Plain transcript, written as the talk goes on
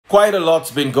quite a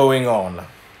lot's been going on,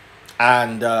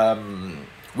 and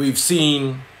we've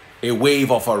seen a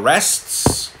wave of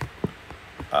arrests.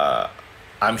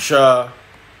 I'm sure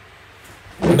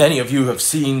many of you have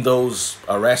seen those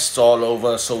arrests all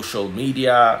over social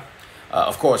media.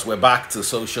 Of course, we're back to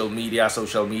social media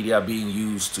being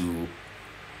used to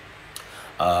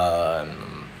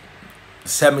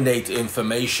disseminate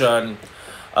information.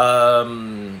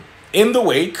 In the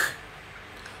wake,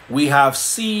 we have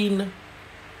seen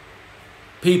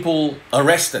people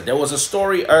arrested. There was a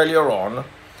story earlier on.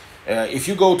 If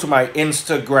you go to my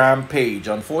Instagram page,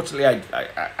 unfortunately,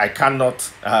 I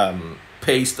cannot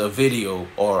paste a video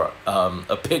or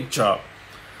a picture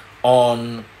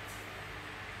on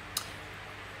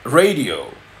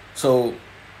radio. So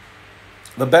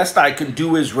the best I can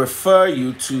do is refer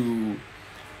you to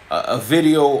a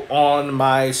video on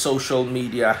my social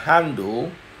media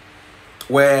handle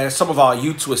where some of our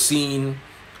youths were seen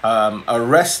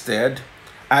arrested.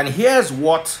 And here's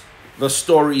what the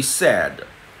story said.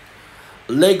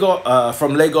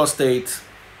 From Lagos State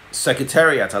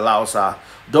Secretariat, Alausa,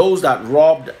 those that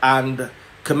robbed and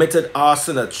committed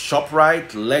arson at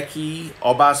ShopRite, Lekki,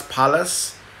 Oba's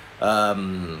Palace,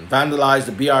 vandalized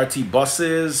the BRT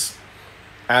buses,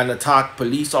 and attacked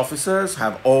police officers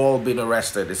have all been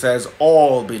arrested. It says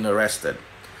all been arrested.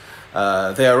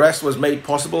 Their arrest was made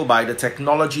possible by the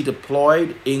technology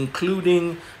deployed,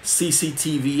 including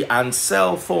CCTV and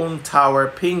cell phone tower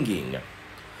pinging,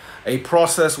 a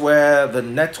process where the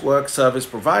network service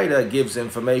provider gives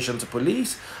information to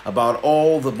police about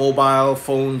all the mobile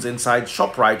phones inside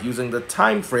ShopRite using the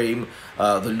time frame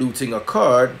the looting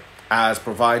occurred, as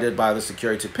provided by the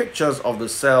security pictures of the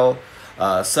cell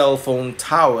phone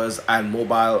towers and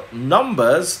mobile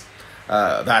numbers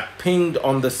that pinged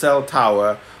on the cell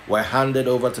tower were handed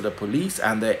over to the police,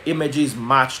 and their images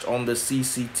matched on the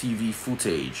CCTV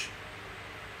footage.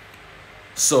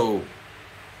 So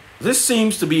this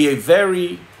seems to be a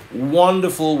very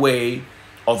wonderful way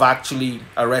of actually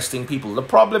arresting people. The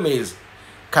problem is,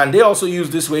 can they also use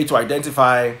this way to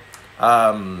identify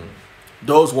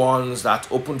those ones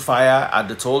that opened fire at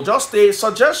the toll? Just a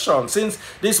suggestion, since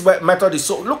this method is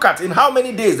so, look at in how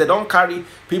many days they don't carry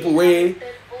people away.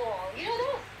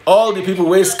 All the people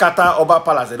way scatter Oba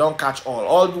Palace, they don't catch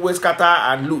all the way scatter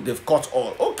and loot, they've caught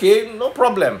all. Okay, no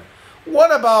problem.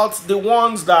 What about the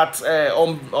ones that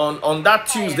on that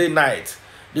Tuesday night,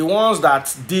 the ones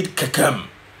that did kekem?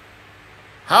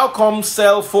 How come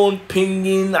cell phone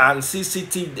pinging and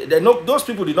CCTV? Those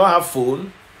people did not have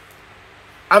phone.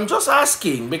 I'm just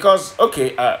asking because,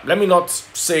 okay, let me not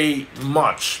say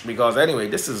much because anyway,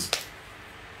 this is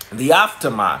the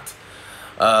aftermath.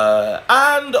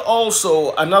 And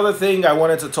also another thing I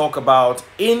wanted to talk about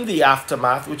in the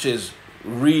aftermath, which is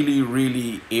really,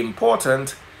 really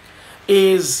important,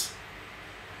 is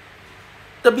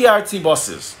the BRT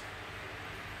buses.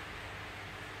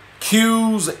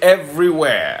 Queues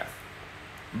everywhere.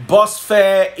 Bus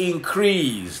fare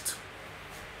increased.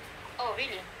 Oh,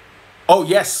 really? Oh,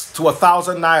 yes, to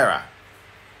 1,000 naira.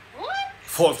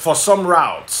 What? For some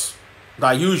routes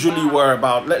that usually were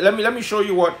about. Let me show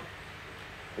you what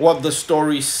the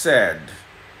story said.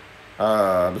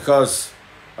 Because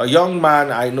a young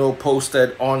man I know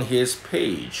posted on his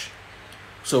page.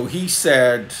 So he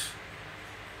said,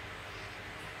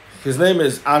 his name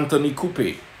is Anthony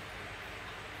Coupe.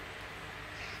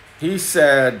 He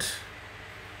said,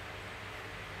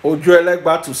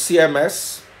 Ojuelegba to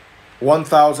CMS,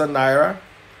 1,000 naira.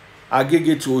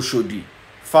 Agege to Oshodi,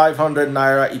 500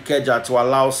 naira. Ikeja to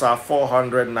Alausa,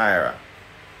 400 naira.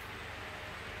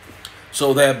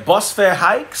 So there are bus fare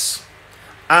hikes,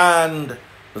 and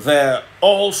there are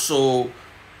also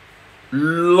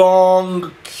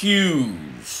long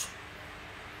queues,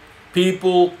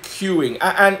 people queuing,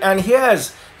 and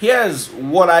here's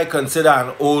what I consider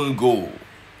an own goal,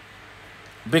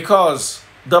 because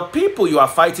the people you are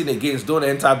fighting against don't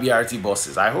enter BRT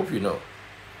buses. I hope you know,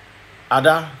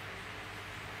 Ada.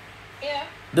 Yeah.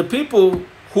 The people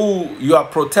who you are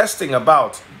protesting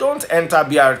about don't enter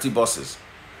BRT buses.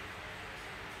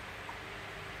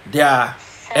 They are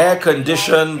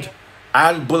air-conditioned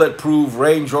and bulletproof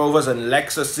Range Rovers and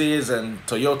Lexuses and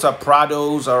Toyota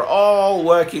Prados are all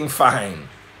working fine.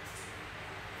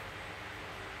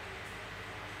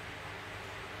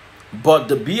 But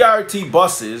the BRT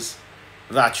buses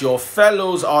that your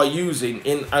fellows are using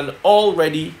in an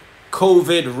already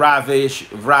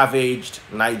COVID-ravaged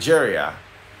Nigeria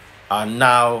are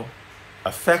now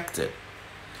affected.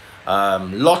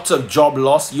 Lots of job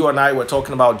loss. You and I were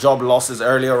talking about job losses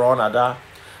earlier on, Ada.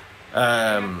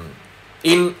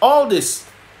 In all this,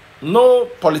 no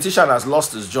politician has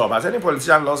lost his job. Has any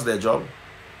politician lost their job?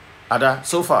 Ada,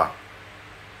 so far?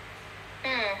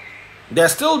 Hmm. They're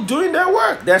still doing their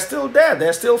work. They're still there.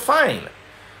 They're still fine.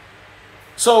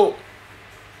 So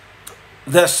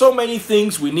there's so many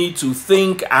things we need to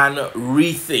think and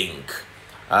rethink.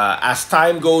 As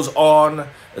time goes on,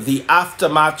 the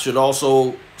aftermath should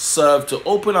also serve to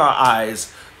open our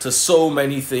eyes to so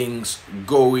many things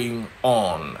going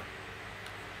on.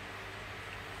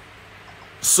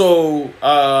 So,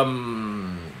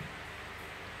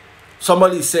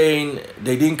 somebody saying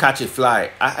they didn't catch a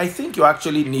fly. I think you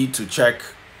actually need to check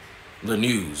the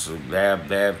news. There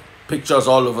are pictures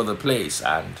all over the place,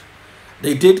 and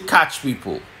they did catch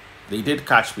people. They did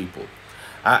catch people.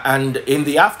 And in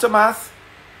the aftermath,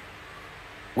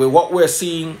 with what we're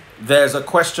seeing, there's a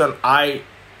question I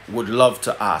would love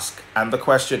to ask. And the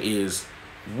question is,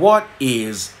 what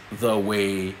is the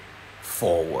way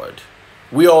forward?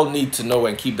 We all need to know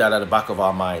and keep that at the back of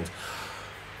our minds.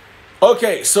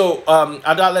 Okay, so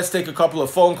Ada, let's take a couple of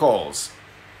phone calls.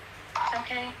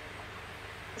 Okay.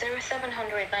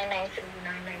 0700 993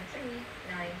 993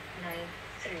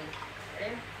 993.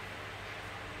 Hello?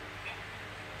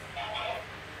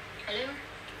 Hello?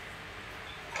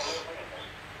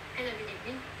 Hello, good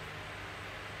evening.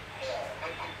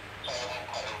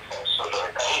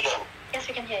 Yes,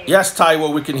 we can hear you. Yes,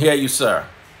 Taiwo, we can hear you, sir.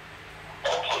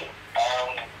 Okay.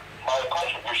 My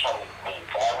contribution is big.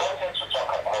 I wanted to talk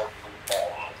about the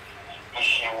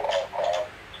issue of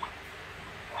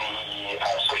the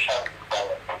social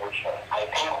media revolution. I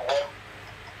think what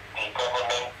the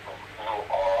government will do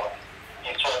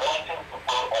is to enlighten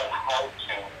people on how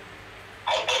to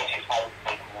identify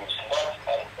fake news, not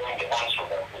doing the ones who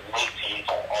relate to it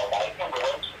and all. I think we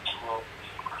want to do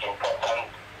important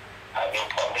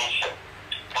information,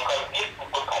 because if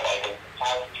people can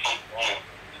identify fake news,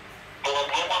 they will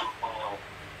be able to know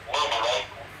the right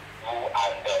rule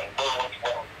and know which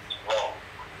one is wrong.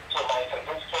 So my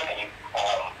suggestion is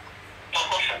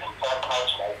people should be taught how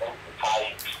to identify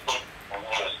fake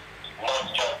news, not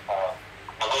just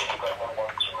the way the government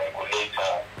wants to regulate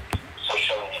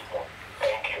social media.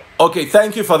 Thank you. Okay,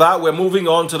 thank you for that. We're moving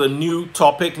on to the new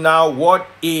topic now. What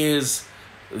is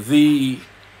the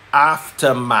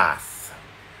aftermath?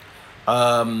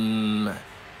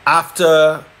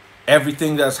 After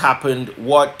everything that's happened,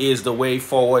 what is the way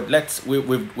forward?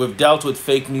 We've dealt with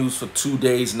fake news for 2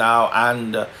 days now,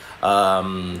 and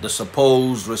the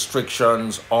supposed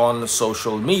restrictions on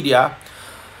social media.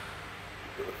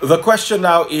 The question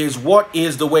now is, what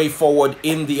is the way forward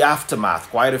in the aftermath?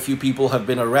 Quite a few people have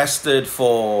been arrested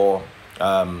for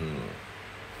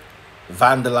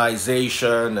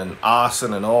vandalization and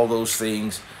arson and all those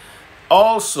things.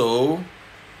 Also,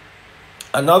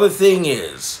 another thing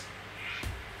is,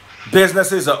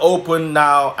 businesses are open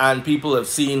now and people have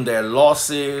seen their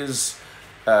losses,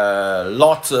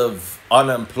 lots of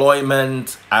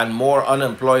unemployment and more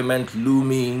unemployment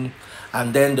looming,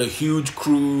 and then the huge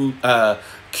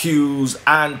queues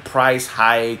and price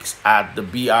hikes at the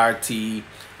BRT,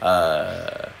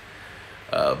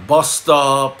 bus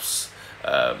stops.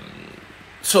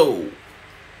 So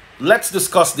let's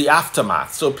discuss the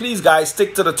aftermath. So please, guys,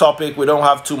 stick to the topic. We don't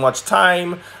have too much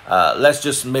time. Let's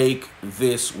just make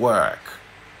this work.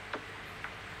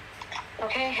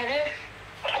 Okay, hello?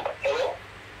 Hello?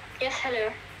 Yes,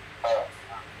 hello.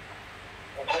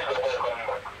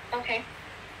 Okay.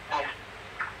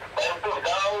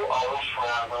 Now I wish for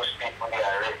those people they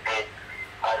are arrested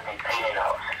as the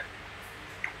criminals.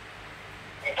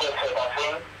 You get what I'm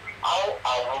saying? How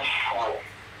are we sure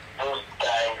those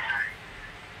guys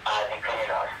are the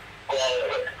criminals? There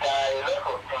are a lot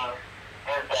of things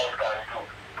these guys can do.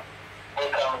 They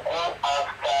can go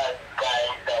after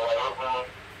guys that were even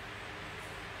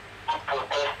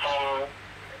protesting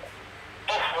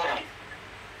peacefully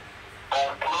and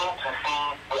claim to say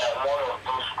they are one of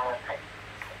those groups.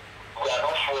 We are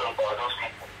not sure about those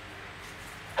people.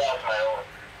 That's my own.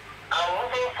 And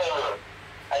moving forward,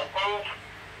 I think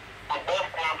the best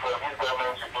thing for this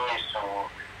government to do is to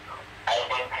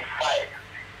identify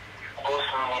those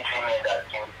military men that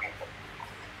kill people.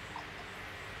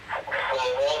 For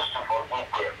us to forgive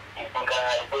them, if they can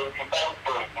identify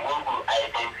them, the way they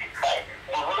identify,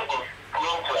 the way they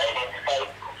claim to identify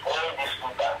all these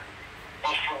people,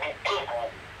 they should be able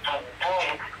to do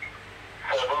it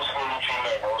for those military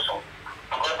men also.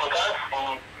 Because they can't see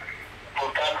it, they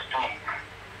can't do it.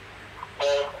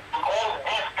 But because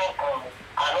these people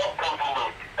are not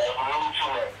privileged like the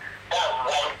military men, that's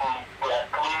why they are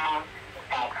claiming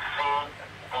they see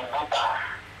the voters.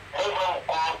 Let them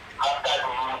go after the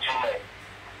military men.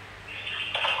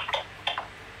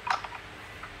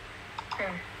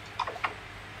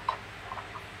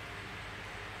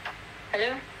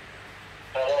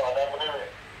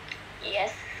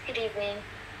 evening.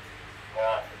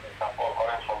 I'm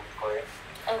calling from Korea.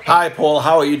 Okay. Hi, Paul.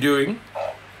 How are you doing?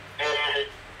 The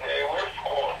way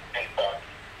forward is that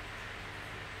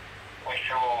we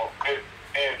should,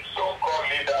 the so-called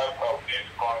leaders of this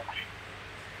country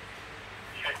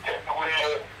should take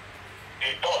away the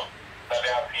dust that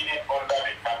they are feeding under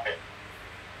the carpet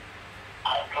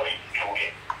and throw it away.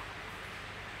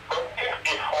 But if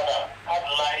a father had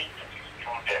lied to his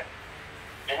children,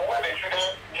 the moment the children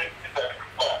knew that the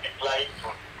father is lying to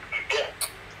them,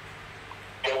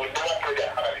 they will never pray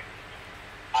their father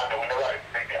and they will never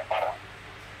respect their father.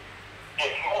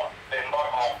 If not, the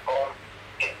Lord has gone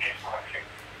in this country.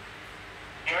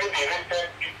 During the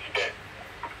recent incident,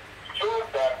 shows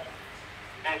that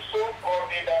the so-called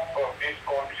leaders of this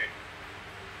country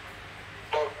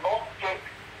does not take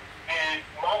the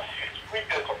masses which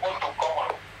they're supposed to come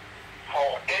out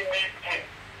for anything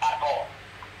at all.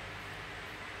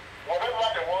 Whatever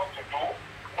they want to do,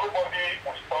 nobody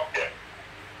will stop them.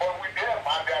 But with them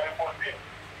and their reporting,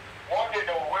 one day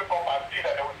they will wake up and see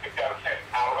that they will take their sense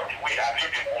and run away and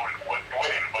leave the world the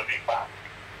way it was in back.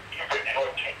 If they did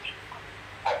not change.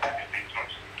 And that is the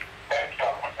truth. Thank you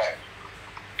for that.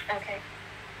 Okay.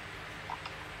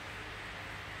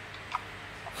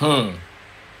 Hmm.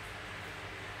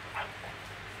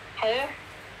 Hello.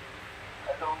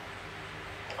 Hello.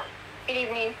 Good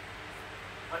evening.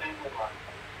 Good evening, ma'am.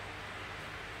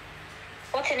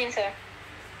 What's your name, sir?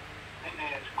 This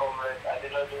is Comrade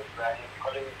Adelodu Ibrahim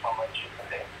calling from a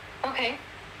today. Okay.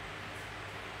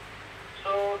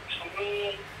 So, to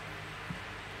me,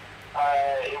 a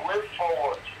way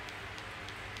forward,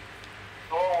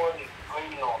 no one is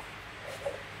going on.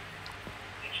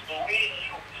 It's the way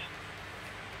youth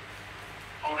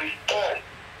to return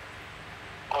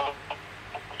and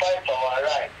fight for our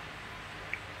rights.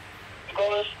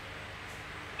 Because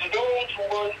they don't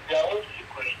want their own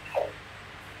secret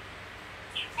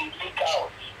to be leaked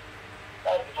out.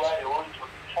 That is why they want to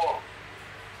reform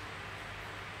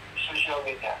social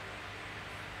media.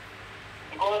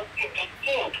 Because if they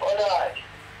think otherwise,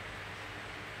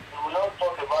 we will not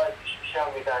talk about the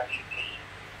social media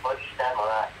for this time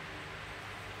around.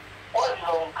 What is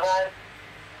on ground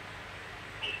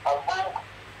is above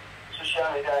social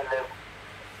media level.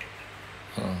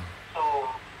 So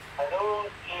I don't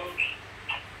think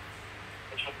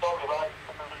we should talk about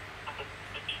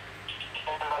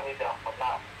social media for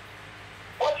now.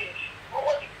 What is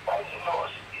fighting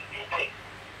us is the day.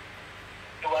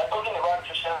 We were talking about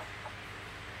social.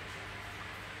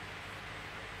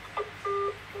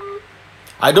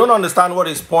 I don't understand what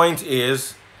his point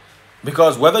is,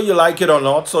 because whether you like it or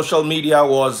not, social media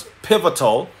was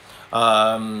pivotal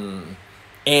in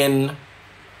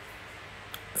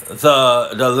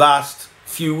the last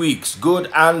few weeks, good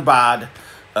and bad.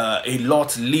 A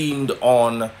lot leaned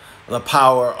on the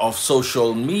power of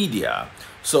social media.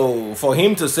 So for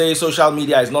him to say social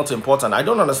media is not important, I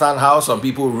don't understand how some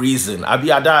people reason.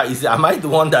 Abiada, am I the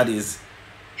one that is?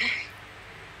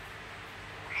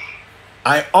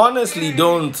 I honestly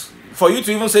don't. For you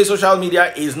to even say social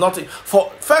media is not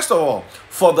for, first of all,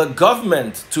 for the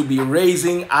government to be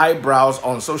raising eyebrows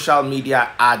on social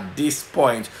media at this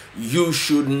point, you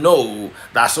should know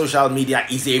that social media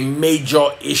is a major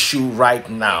issue right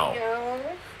now.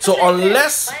 So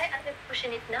unless Why are they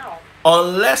pushing it now?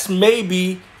 unless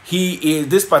maybe he is,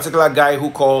 this particular guy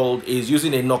who called is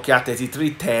using a Nokia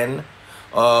 3310,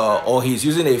 or he's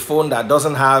using a phone that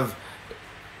doesn't have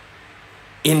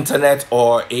internet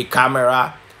or a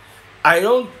camera, I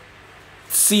don't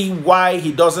see why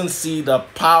he doesn't see the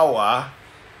power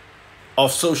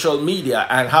of social media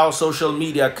and how social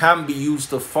media can be used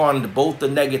to fund both the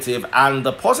negative and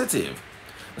the positive.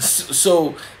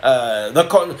 So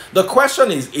the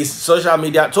question is social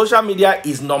media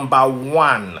is number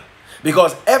one,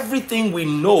 because everything we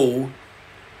know.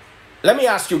 Let me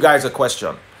ask you guys a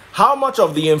question. How much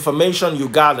of the information you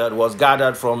gathered was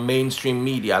gathered from mainstream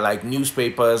media like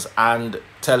newspapers and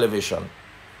television?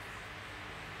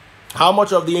 How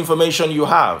much of the information you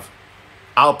have?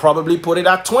 I'll probably put it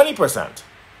at 20%.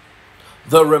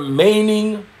 The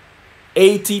remaining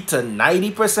 80 to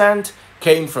 90%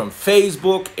 came from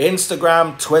Facebook,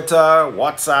 Instagram, Twitter,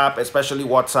 WhatsApp, especially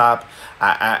WhatsApp.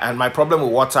 And my problem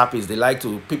with WhatsApp is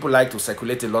people like to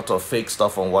circulate a lot of fake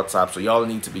stuff on WhatsApp, so y'all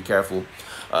need to be careful.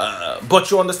 But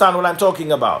you understand what I'm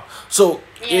talking about. So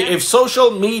if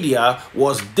social media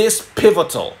was this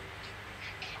pivotal,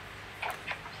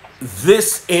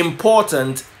 this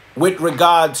important with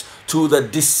regards to the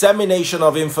dissemination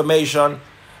of information,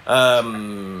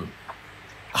 how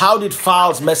did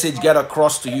Fowl's message get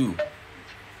across to you?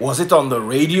 Was it on the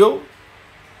radio?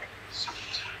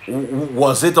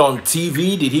 Was it on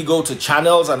TV? Did he go to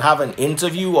channels and have an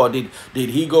interview, or did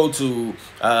he go to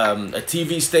a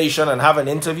TV station and have an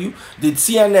interview? Did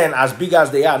CNN, as big as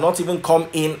they are, not even come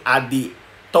in at the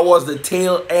towards the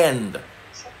tail end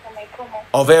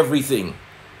of everything?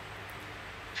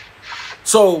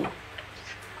 So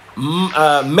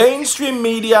mainstream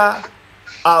media,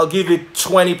 I'll give it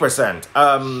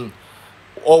 20%.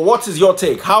 Or what is your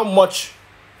take? How much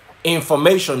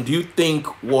information do you think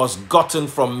was gotten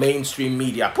from mainstream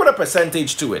media? Put a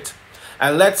percentage to it,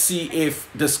 and let's see if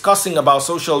discussing about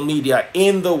social media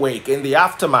in the wake, in the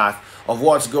aftermath of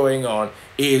what's going on,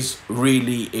 is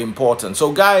really important.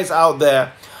 So guys out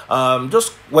there,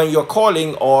 just when you're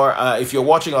calling, or if you're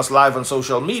watching us live on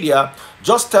social media,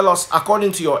 just tell us,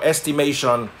 according to your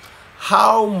estimation,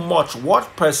 how much,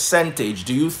 what percentage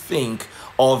do you think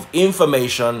of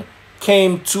information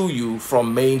came to you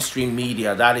from mainstream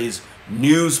media? That is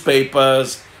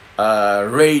newspapers,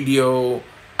 radio,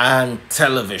 and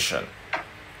television,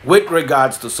 with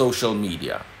regards to social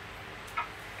media.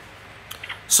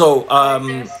 So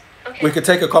we could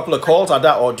take a couple of calls on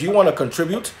that, or do you want to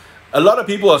contribute? A lot of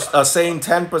people are saying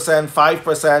 10%,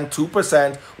 5%,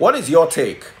 2%. What is your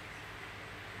take?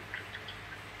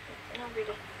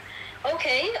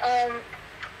 Okay,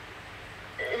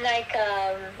 like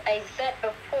I said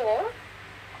before,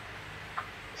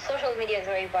 social media is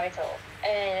very vital,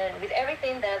 and with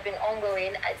everything that's been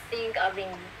ongoing, I think I've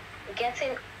been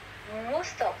getting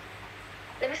most of,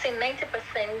 let me say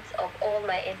 90% of all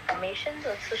my information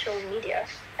on social media.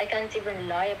 I can't even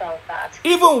lie about that.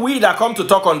 Even we that come to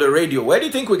talk on the radio, where do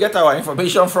you think we get our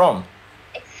information from?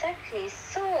 Exactly.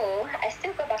 So I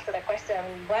still go back to the question,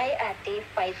 why are they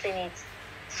fighting it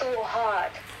so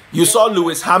hard? You saw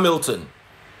Lewis Hamilton.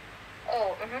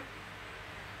 Oh,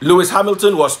 Lewis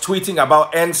Hamilton was tweeting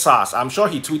about NSAS. I'm sure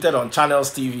he tweeted on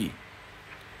Channels TV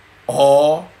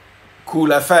or Cool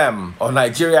FM or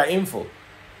Nigeria Info.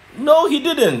 No, he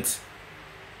didn't.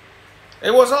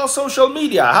 It was all social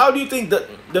media. How do you think that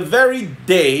the very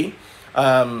day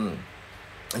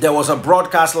there was a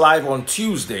broadcast live on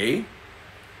Tuesday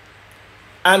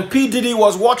and P. Diddy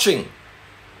was watching?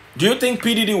 Do you think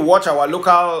P. Diddy watch our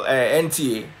local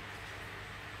NTA?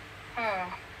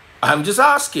 I'm just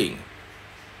asking.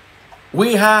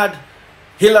 We had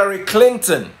Hillary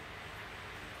Clinton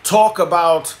talk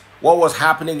about what was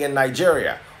happening in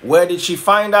Nigeria. Where did she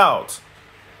find out?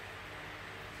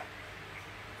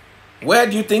 Where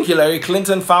do you think Hillary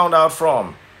Clinton found out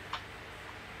from?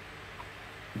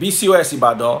 BCOS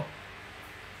Ibadan.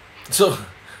 So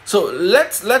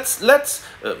let's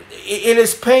it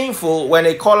is painful when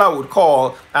a caller would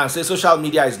call and say social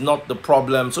media is not the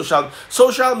problem.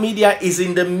 Social media is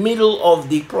in the middle of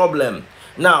the problem.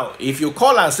 Now, if you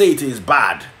call and say it is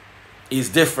bad, it's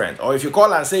different. Or if you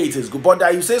call and say it is good, but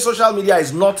that you say social media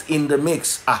is not in the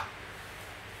mix,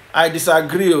 I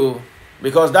disagree,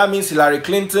 because that means Hillary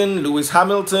Clinton, Lewis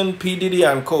Hamilton, P. Diddy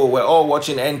and co. were all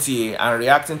watching NTA and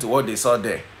reacting to what they saw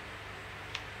there.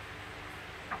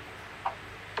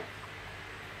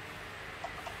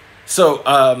 So,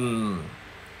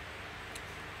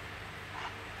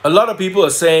 a lot of people are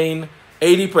saying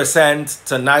 80%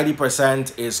 to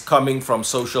 90% is coming from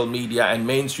social media, and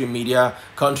mainstream media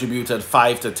contributed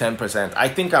 5 to 10%. I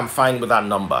think I'm fine with that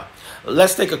number.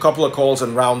 Let's take a couple of calls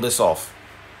and round this off.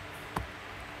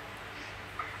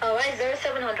 All right,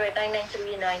 0700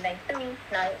 993 993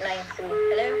 993.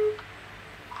 Hello?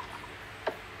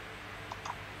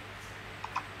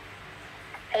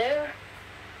 Hello?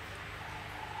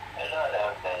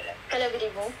 Hello, good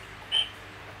evening.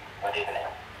 Good evening.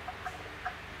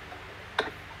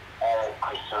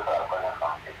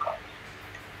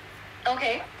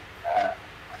 Okay.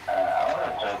 I want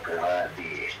to talk about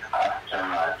the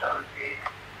aftermath of the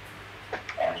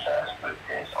NSAS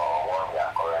protests, or what we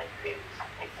are currently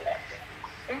witnessing.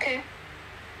 Okay.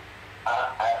 I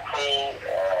think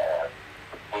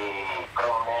the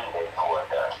government is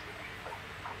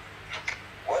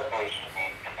what they should be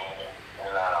doing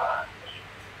now.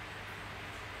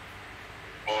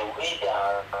 The way they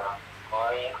are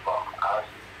going from house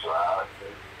to house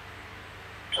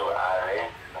to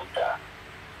arrest Luther,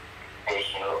 they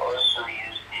should also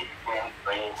use the same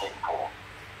principle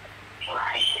to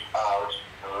fish out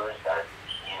those that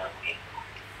kill people.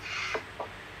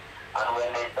 And when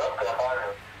they talk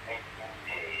about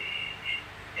the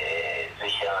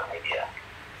social media,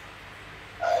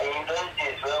 in those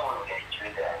days when we were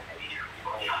children,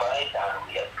 we fight and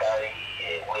we carry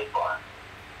a weapon.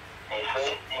 The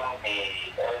first thing the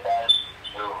elders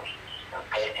do is to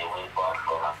get the weapon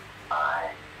from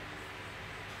us,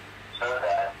 so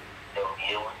that they'll be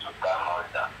able to calm us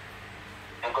down.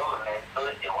 The government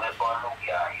knows the weapon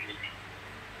we are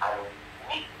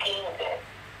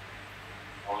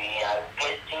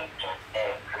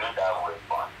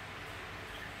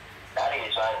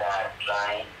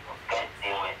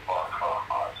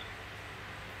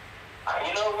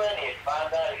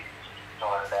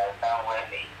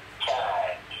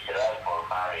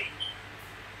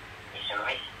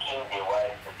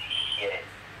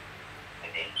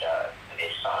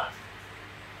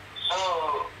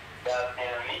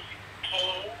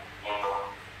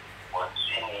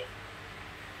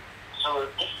So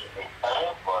this is the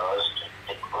time for us to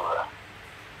take over.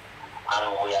 And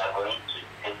we are going to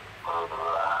take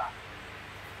over.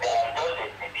 They are just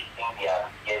exhibiting their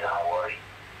fears and worry,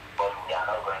 but we are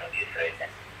not going to be threatened.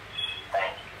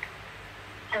 Thank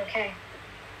you. Okay.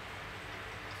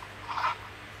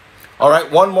 All right,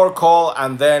 one more call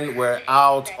and then we're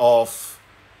out of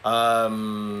The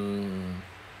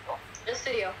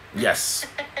studio. yes.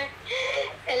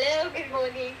 Hello, good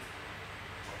morning.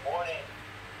 Good morning.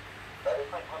 Very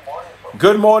good morning, sir.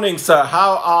 Good morning, sir.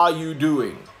 How are you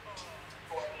doing?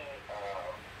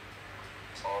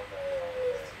 On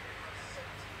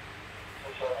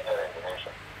social media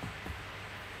regulation.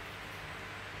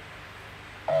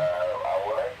 I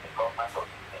would like the government of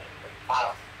the state to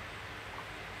pass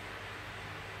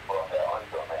from their own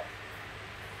domain.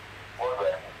 What do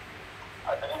I mean?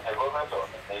 I believe the government of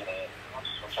the state use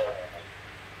social media.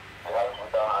 They have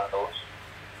Twitter handles,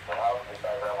 they have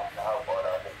Instagram, they have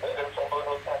others. Let them support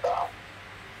those things down.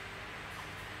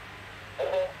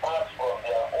 Let them pass from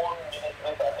their own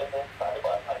ministries and agents and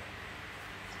departments.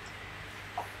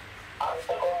 And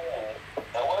secondly,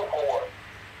 the way forward,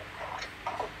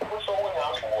 put someone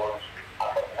else was at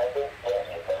the level of the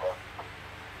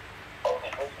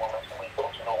this moment, we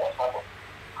don't know what happened.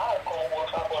 How come what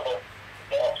happened?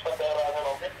 They expect everything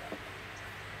of it.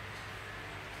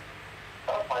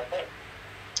 That's my thing.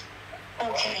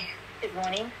 Okay. Good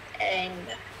morning, and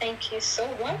thank you so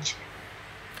much.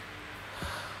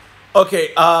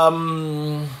 Okay,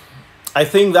 I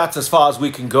think that's as far as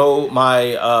we can go.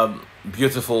 My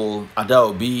beautiful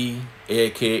Adaobi,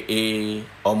 aka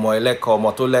Omoeleko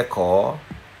Motoleko.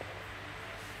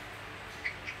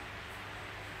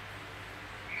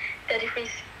 33.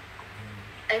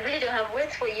 I really don't have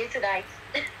words for you tonight.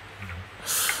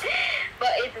 But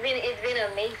it's been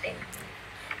amazing.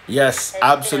 Yes,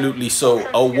 absolutely. So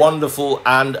a wonderful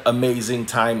and amazing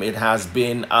time it has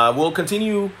been. We'll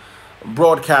continue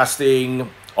broadcasting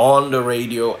on the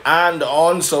radio and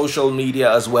on social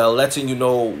media as well, letting you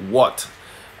know what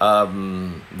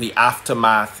the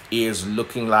aftermath is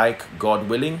looking like, God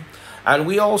willing. And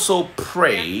we also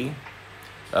pray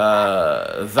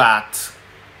that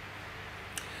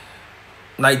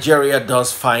Nigeria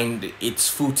does find its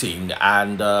footing,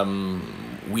 and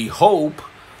we hope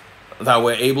that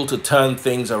we're able to turn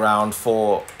things around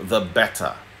for the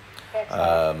better.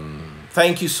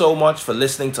 Thank you so much for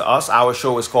listening to us. Our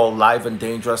show is called Live and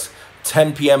Dangerous,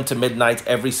 10 p.m. to midnight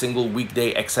every single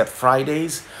weekday except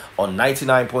Fridays on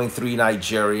 99.3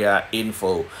 Nigeria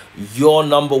Info, your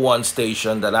number one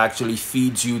station that actually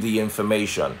feeds you the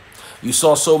information. You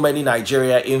saw so many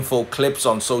Nigeria Info clips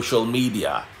on social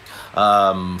media.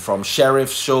 From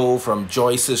Sheriff's show, from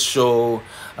Joyce's show.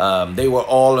 They were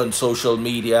all on social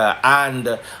media,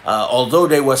 and although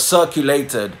they were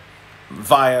circulated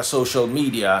via social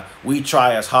media, we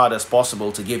try as hard as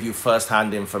possible to give you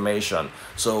first-hand information.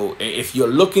 So if you're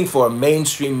looking for a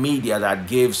mainstream media that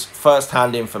gives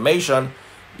first-hand information,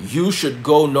 you should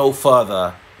go no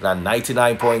further than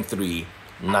 99.3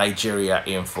 Nigeria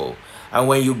Info. And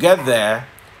when you get there,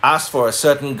 ask for a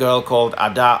certain girl called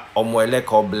Ada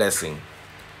Omweleko Blessing.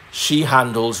 She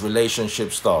handles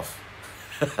relationship stuff.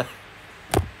 Alright,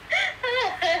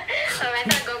 I'm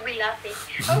gonna be laughing.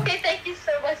 Okay, thank you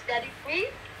so much, Daddy Free.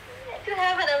 To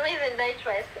have an amazing night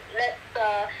rest.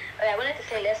 I wanted to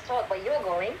say let's talk, but you're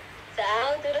going. So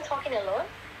I'll do the talking alone.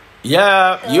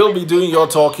 Yeah, So you'll be doing your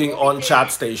talking on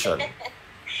Chat Station.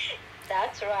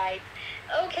 That's right.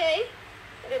 Okay.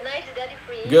 Good night, Daddy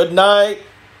Free. Good night.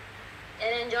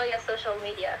 And enjoy your social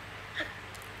media.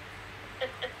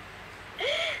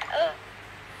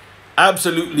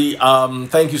 Absolutely.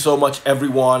 Thank you so much,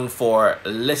 everyone, for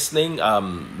listening.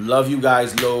 Love you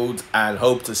guys loads and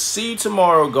hope to see you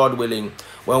tomorrow, God willing,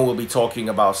 when we'll be talking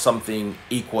about something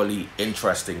equally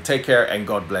interesting. Take care and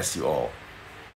God bless you all.